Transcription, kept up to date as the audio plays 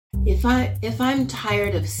If I'm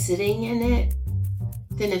tired of sitting in it,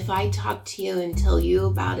 then if I talk to you and tell you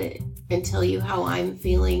about it and tell you how I'm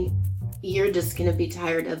feeling, you're just going to be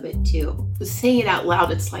tired of it too. Saying it out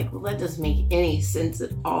loud, it's like, well, that doesn't make any sense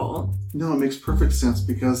at all. No, it makes perfect sense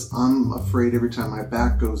because I'm afraid every time my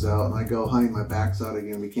back goes out and I go, honey, my back's out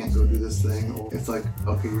again, we can't go do this thing. Or it's like,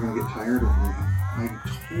 okay, you're going to get tired of me. I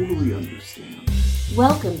totally understand.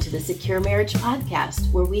 Welcome to the Secure Marriage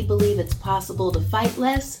Podcast, where we believe it's possible to fight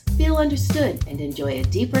less, feel understood, and enjoy a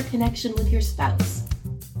deeper connection with your spouse.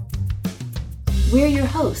 We're your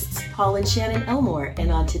hosts, Paul and Shannon Elmore, and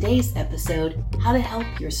on today's episode, how to help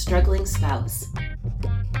your struggling spouse.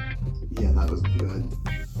 Yeah, that was good.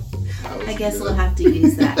 I guess we'll have to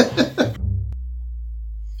use that.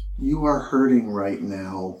 You are hurting right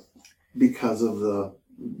now because of the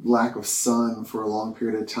lack of sun for a long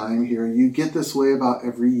period of time here. You get this way about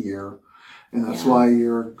every year, and that's why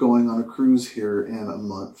you're going on a cruise here in a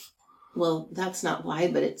month. Well, that's not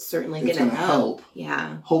why, but it's certainly going to help.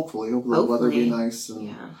 Yeah. Hopefully the weather will be nice,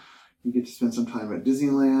 and you get to spend some time at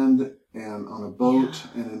Disneyland and on a boat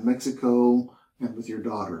and in Mexico and with your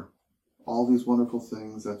daughter. All these wonderful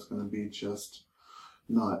things. That's going to be just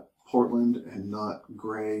not Portland and not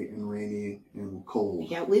gray and rainy and cold.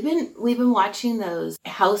 Yeah, we've been watching those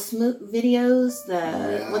house videos.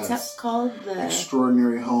 What's that called? The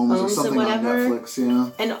Extraordinary Homes or something on Netflix.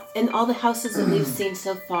 Yeah, and all the houses that we've seen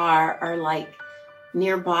so far are like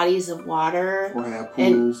near bodies of water or have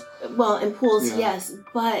pools. And pools, yes,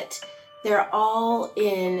 but they're all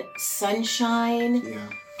in sunshine. Yeah.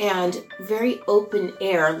 And very open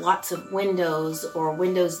air, lots of windows or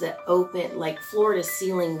windows that open, like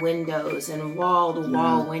floor-to-ceiling windows and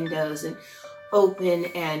wall-to-wall windows and open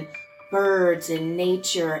and birds and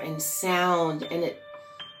nature and sound. And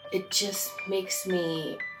it just makes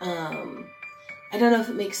me, I don't know if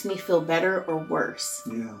it makes me feel better or worse.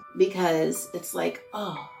 Yeah. Because it's like,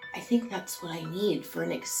 oh, I think that's what I need for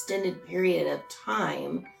an extended period of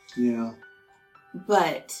time. Yeah.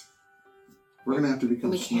 But we're going to have to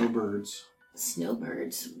become snowbirds.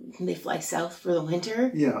 Snowbirds? They fly south for the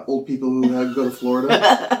winter? Yeah, old people who go to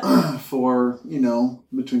Florida for,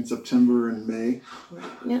 between September and May.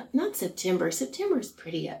 No, not September. September's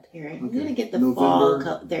pretty up here. I'm going to get the November,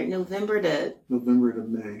 fall there. November to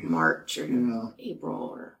May. March or April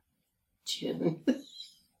or June.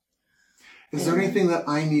 Is there anything that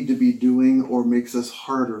I need to be doing or makes this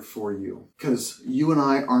harder for you? Because you and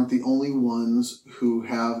I aren't the only ones who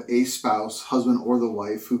have a spouse, husband or the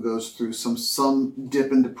wife, who goes through some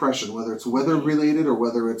dip in depression, whether it's weather related or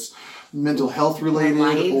whether it's mental health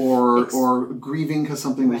related or grieving because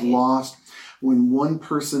something was lost. When one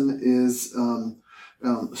person is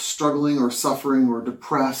struggling or suffering or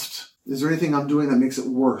depressed, is there anything I'm doing that makes it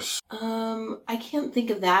worse? I can't think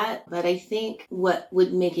of that, but I think what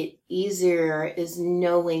would make it easier is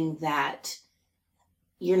knowing that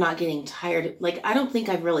you're not getting tired. Like, I don't think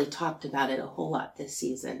I've really talked about it a whole lot this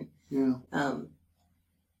season. Yeah. Don't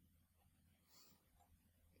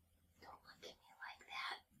look at me like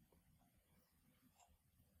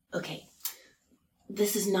that. Okay.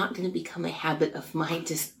 This is not going to become a habit of mine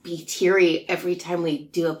to be teary every time we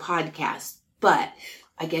do a podcast, but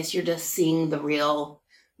I guess you're just seeing the real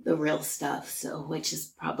stuff, so which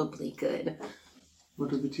is probably good. What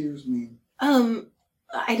do the tears mean? I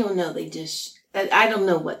don't know. I don't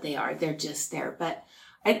know what they are. They're just there. But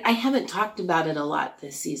I haven't talked about it a lot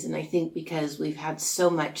this season. I think because we've had so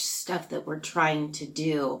much stuff that we're trying to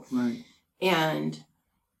do. Right. And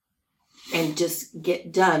just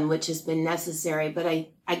get done, which has been necessary. But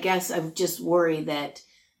I guess I'm just worried that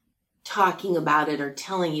talking about it or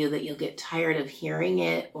telling you that you'll get tired of hearing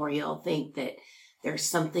it, or you'll think that there's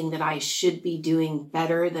something that I should be doing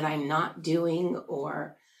better that I'm not doing,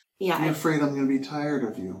 or I'm afraid I'm going to be tired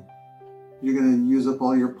of you. You're going to use up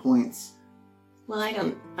all your points. Well,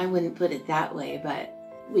 I wouldn't put it that way, but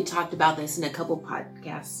we talked about this in a couple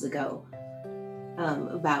podcasts ago,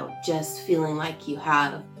 about just feeling like you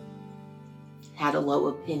have had a low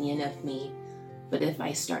opinion of me. But if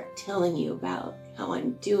I start telling you about how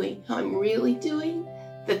I'm doing, how I'm really doing,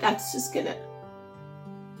 that's just going to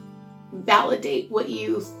validate what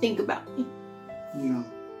you think about me. Yeah.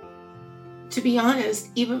 To be honest,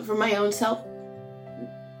 even for my own self,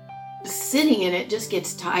 sitting in it just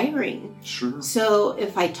gets tiring. Sure. So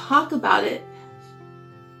if I talk about it,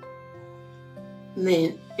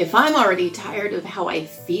 then if I'm already tired of how I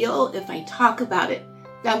feel, if I talk about it,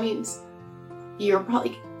 that means you're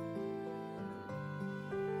probably...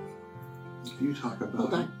 You talk about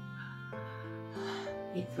Hold on.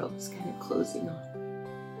 My throat's kind of closing on.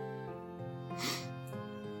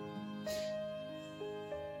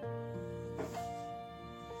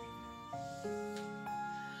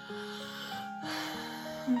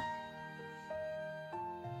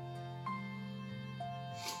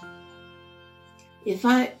 If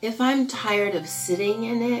I'm tired of sitting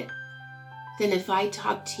in it, then if I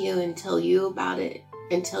talk to you and tell you about it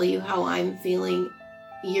and tell you how I'm feeling,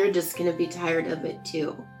 you're just going to be tired of it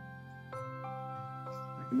too.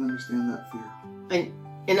 I can understand that fear.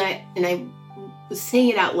 And I saying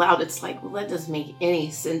it out loud, it's like, well, that doesn't make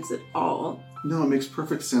any sense at all. No, it makes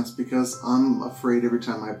perfect sense because I'm afraid every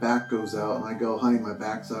time my back goes out and I go, honey, my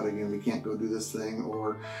back's out again, we can't go do this thing,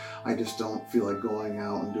 or I just don't feel like going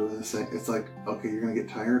out and doing this thing. It's like, okay, you're going to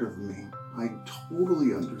get tired of me. I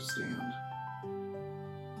totally understand.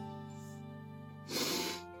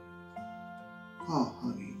 Oh,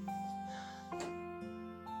 honey.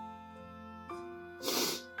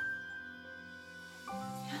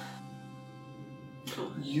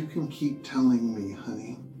 You can keep telling me,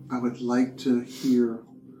 honey. I would like to hear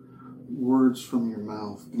words from your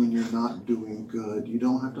mouth when you're not doing good. You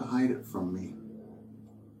don't have to hide it from me.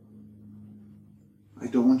 I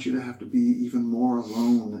don't want you to have to be even more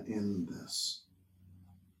alone in this.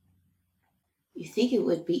 You think it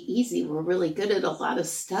would be easy. We're really good at a lot of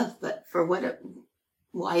stuff, but for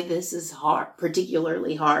why this is hard,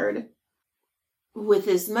 particularly hard. With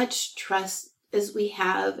as much trust as we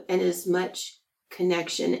have and as much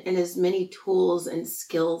connection and as many tools and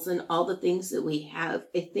skills and all the things that we have,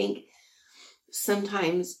 I think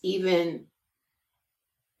sometimes even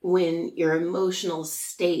when your emotional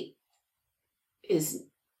state is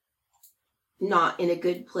not in a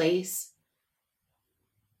good place,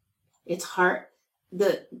 it's hard.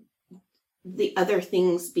 The other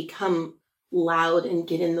things become loud and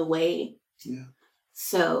get in the way. Yeah.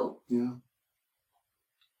 So. Yeah.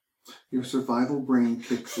 Your survival brain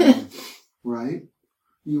kicks in. Right?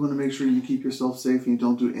 You want to make sure you keep yourself safe and you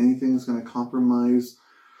don't do anything that's going to compromise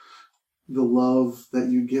the love that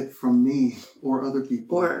you get from me or other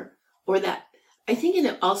people. Or that, I think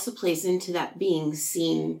it also plays into that being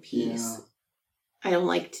seen piece. Yeah. I don't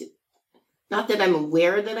like to, not that I'm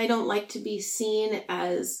aware that I don't like to be seen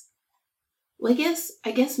as, well,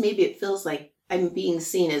 I guess maybe it feels like I'm being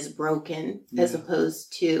seen as broken as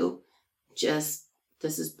opposed to just,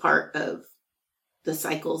 this is part of the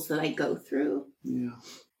cycles that I go through. Yeah.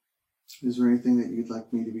 Is there anything that you'd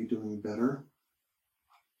like me to be doing better?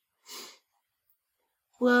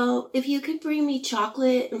 Well, if you could bring me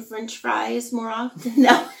chocolate and French fries more often,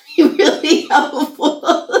 that would be really helpful.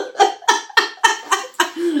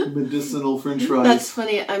 Medicinal French fries. That's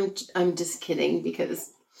funny. I'm just kidding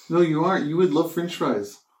because. No, you aren't. You would love French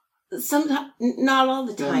fries. Sometimes, not all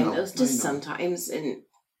the time. It was just sometimes, and.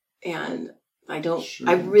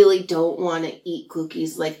 I really don't want to eat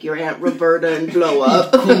cookies like your Aunt Roberta and blow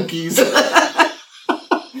up. Cookies.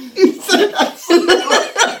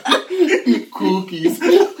 Cookies.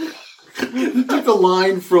 Took a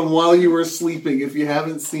line from While You Were Sleeping. If you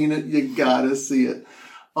haven't seen it, you gotta see it.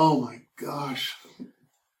 Oh my gosh.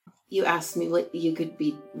 You asked me what you could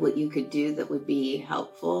do that would be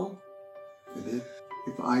helpful. I did.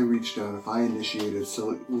 If I reached out, if I initiated,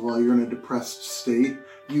 so while you're in a depressed state,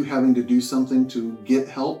 you having to do something to get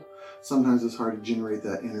help, sometimes it's hard to generate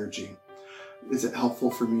that energy. Is it helpful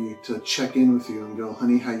for me to check in with you and go,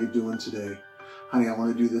 honey, how you doing today? Honey, I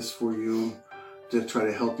want to do this for you to try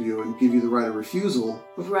to help you and give you the right of refusal.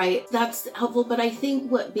 Right. That's helpful. But I think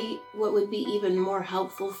what would be even more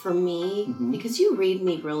helpful for me, because you read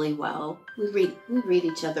me really well. We read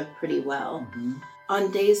each other pretty well. Mm-hmm. On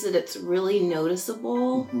days that it's really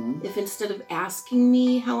noticeable, if instead of asking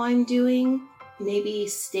me how I'm doing, maybe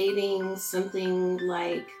stating something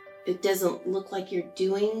like, it doesn't look like you're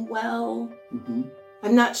doing well. Mm-hmm.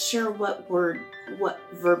 I'm not sure what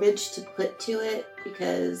verbiage to put to it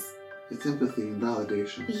because... It's empathy and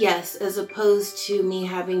validation. Yes, as opposed to me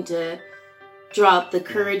having to draw up the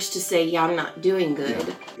courage to say, yeah, I'm not doing good.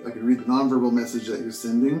 Yeah. I can read the nonverbal message that you're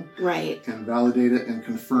sending. Right. And validate it and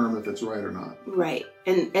confirm if it's right or not. Right.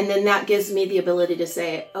 And then that gives me the ability to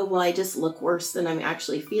say, oh, well, I just look worse than I'm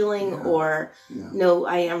actually feeling, or no,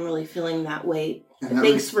 I am really feeling that way.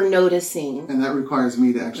 Thanks for noticing. And that requires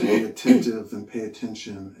me to actually be attentive and pay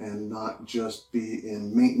attention and not just be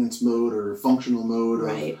in maintenance mode or functional mode.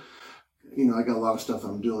 Right. I got a lot of stuff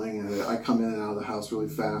I'm doing, and I come in and out of the house really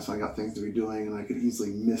fast. And I got things to be doing, and I could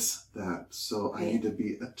easily miss that. So I need to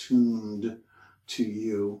be attuned to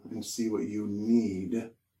you and see what you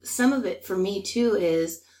need. Some of it for me, too,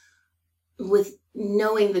 is with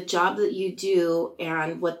knowing the job that you do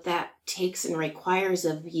and what that takes and requires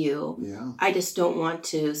of you. Yeah. I just don't want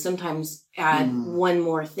to sometimes add one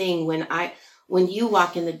more thing when you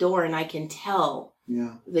walk in the door and I can tell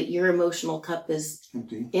that your emotional cup is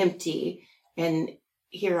empty. And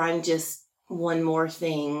here I'm just one more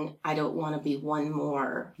thing. I don't want to be one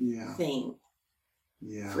more thing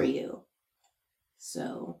for you.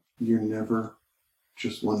 So you're never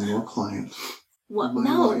just one more client. Well,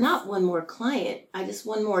 no, not one more client. I just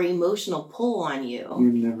one more emotional pull on you.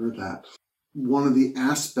 You're never that. One of the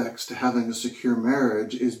aspects to having a secure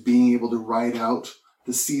marriage is being able to ride out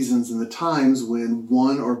the seasons and the times when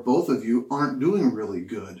one or both of you aren't doing really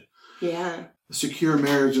good. Yeah. A secure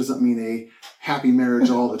marriage doesn't mean a happy marriage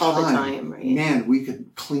all the time. All the time, right? Man, we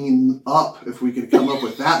could clean up if we could come up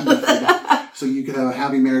with that method. So you could have a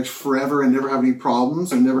happy marriage forever and never have any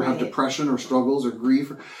problems and never have depression or struggles or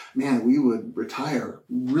grief. Man, we would retire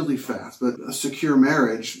really fast. But a secure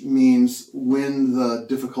marriage means when the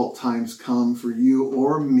difficult times come for you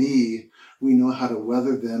or me, we know how to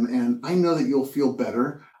weather them. And I know that you'll feel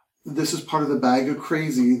better. This is part of the bag of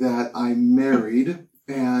crazy that I married.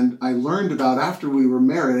 And I learned about after we were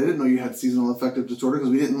married. I didn't know you had seasonal affective disorder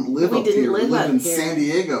because we didn't live up here. We lived in San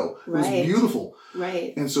Diego. It was beautiful.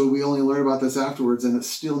 Right. And so we only learned about this afterwards, and it's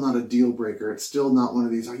still not a deal breaker. It's still not one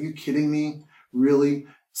of these, are you kidding me? Really?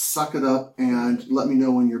 Suck it up and let me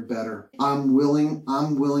know when you're better. I'm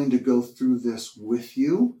willing to go through this with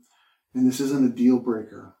you. And this isn't a deal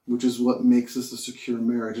breaker, which is what makes this a secure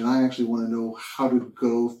marriage. And I actually want to know how to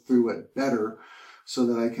go through it better so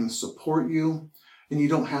that I can support you. And you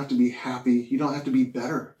don't have to be happy. You don't have to be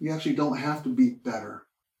better. You actually don't have to be better.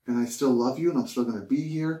 And I still love you and I'm still going to be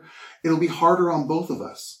here. It'll be harder on both of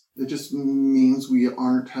us. It just means we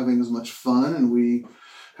aren't having as much fun and we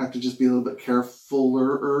have to just be a little bit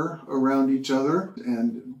carefuler around each other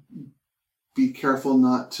and be careful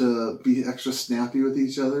not to be extra snappy with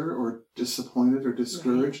each other or disappointed or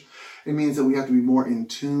discouraged. Right. It means that we have to be more in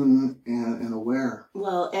tune and aware.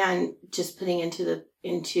 Well, and just putting into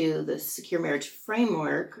the secure marriage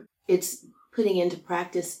framework, it's putting into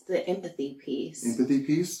practice the empathy piece. Empathy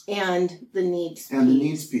piece? And the needs piece. And the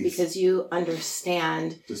needs piece. Because you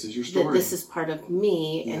understand this is your story. That this is part of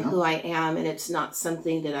me and who I am, and it's not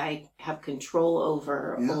something that I have control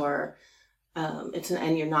over or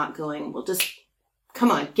and you're not going, well, just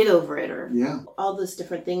come on, get over it, or all those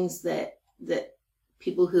different things that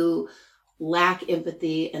people who lack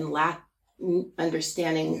empathy and lack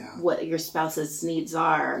understanding what your spouse's needs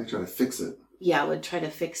are. They try to fix it. Yeah, would try to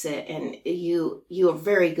fix it. And you are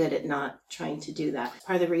very good at not trying to do that.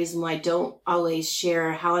 Part of the reason why I don't always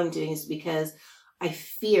share how I'm doing is because I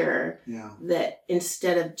fear that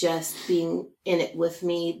instead of just being in it with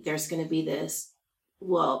me, there's going to be this,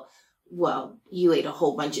 well, you ate a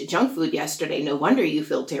whole bunch of junk food yesterday. No wonder you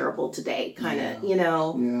feel terrible today. Kind of,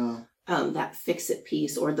 that fix it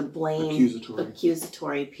piece or the blame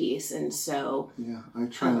accusatory piece. And so, I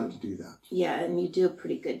try not to do that. Yeah. And you do a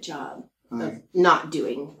pretty good job of not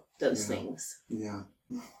doing those things. Yeah.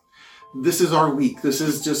 This is our week. This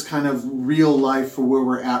is just kind of real life for where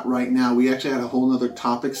we're at right now. We actually had a whole nother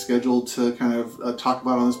topic scheduled to kind of talk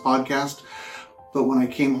about on this podcast. But when I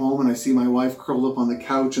came home and I see my wife curled up on the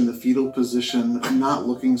couch in the fetal position, not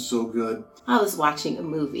looking so good. I was watching a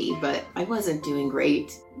movie, but I wasn't doing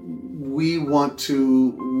great. We want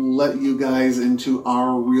to let you guys into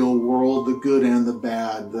our real world, the good and the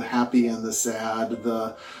bad, the happy and the sad,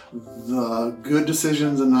 the good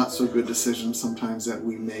decisions and not so good decisions sometimes that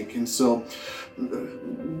we make. And so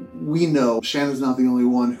we know Shannon's not the only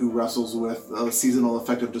one who wrestles with a seasonal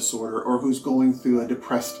affective disorder or who's going through a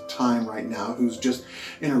depressed time right now, who's just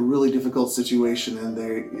in a really difficult situation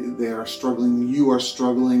and they are struggling. You are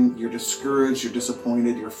struggling. You're discouraged. You're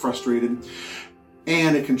disappointed. You're frustrated.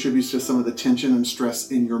 And it contributes to some of the tension and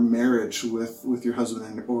stress in your marriage with your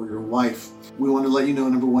husband or your wife. We want to let you know,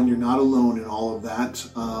 number one, you're not alone in all of that.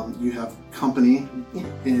 You have company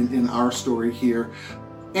in our story here.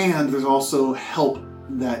 And there's also help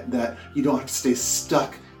that you don't have to stay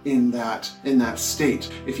stuck in that state.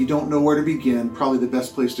 If you don't know where to begin, probably the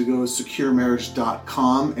best place to go is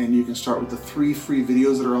securemarriage.com, and you can start with the 3 free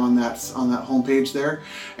videos that are on that homepage there,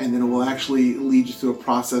 and then it will actually lead you through a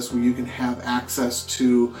process where you can have access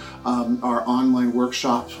to our online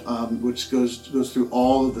workshop, which goes through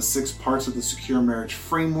all of the 6 parts of the Secure Marriage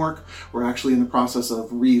Framework. We're actually in the process of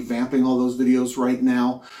revamping all those videos right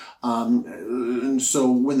now. And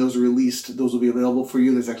so when those are released, those will be available for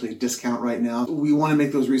you. There's actually a discount right now. We want to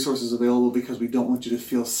make those resources available because we don't want you to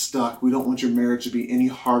feel stuck. We don't want your marriage to be any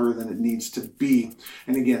harder than it needs to be.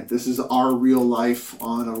 And again, this is our real life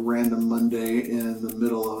on a random Monday in the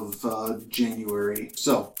middle of January.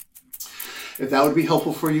 So if that would be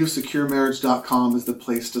helpful for you, securemarriage.com is the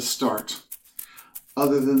place to start.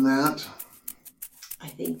 Other than that, I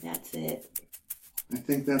think that's it. I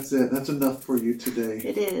think that's it. That's enough for you today.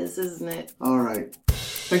 It is, isn't it? All right.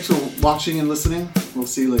 Thanks for watching and listening. We'll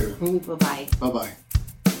see you later. Bye-bye. Bye-bye.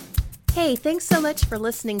 Hey, thanks so much for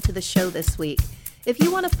listening to the show this week. If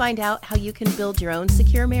you want to find out how you can build your own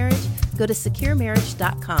secure marriage, go to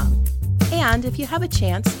securemarriage.com. And if you have a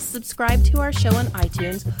chance, subscribe to our show on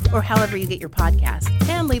iTunes or however you get your podcast,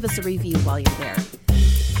 and leave us a review while you're there.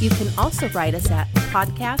 You can also write us at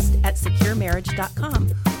podcast@securemarriage.com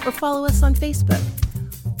or follow us on Facebook.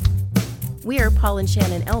 We're Paul and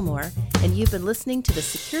Shannon Elmore, and you've been listening to the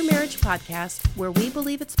Secure Marriage Podcast, where we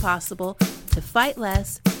believe it's possible to fight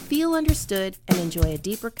less, feel understood, and enjoy a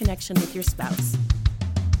deeper connection with your spouse.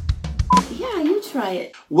 Yeah, you try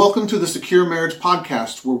it. Welcome to the Secure Marriage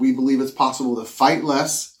Podcast, where we believe it's possible to fight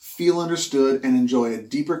less, feel understood, and enjoy a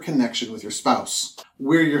deeper connection with your spouse.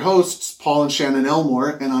 We're your hosts, Paul and Shannon Elmore,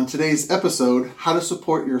 and on today's episode, how to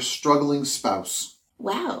support your struggling spouse.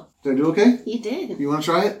 Wow. Did I do okay? You did. You want to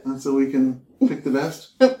try it? So we can pick the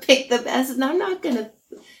best? Pick the best. And I'm not going to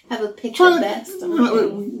have a pick the best.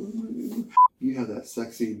 You have that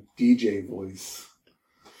sexy DJ voice.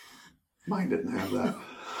 Mine didn't have that.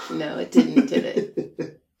 No, it didn't, did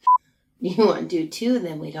it? You want to do two,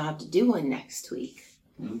 then we don't have to do one next week.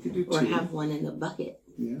 We could do two. Or have one in the bucket.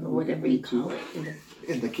 Yeah, or whatever you call it.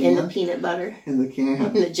 In the can? In the peanut butter. In the can.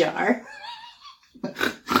 In the jar.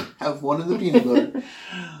 Have one in the peanut butter.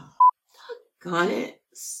 Doggone it.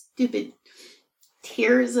 Stupid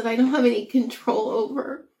tears that I don't have any control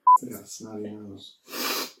over. I got a snotty nose.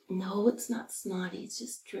 No, it's not snotty. It's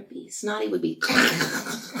just drippy. Snotty would be...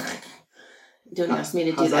 Don't ask me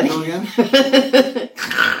to do that. Go again?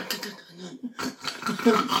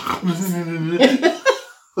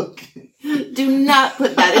 Okay. Do not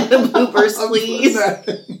put that in the bloopers, please.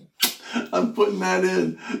 I'm putting that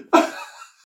in.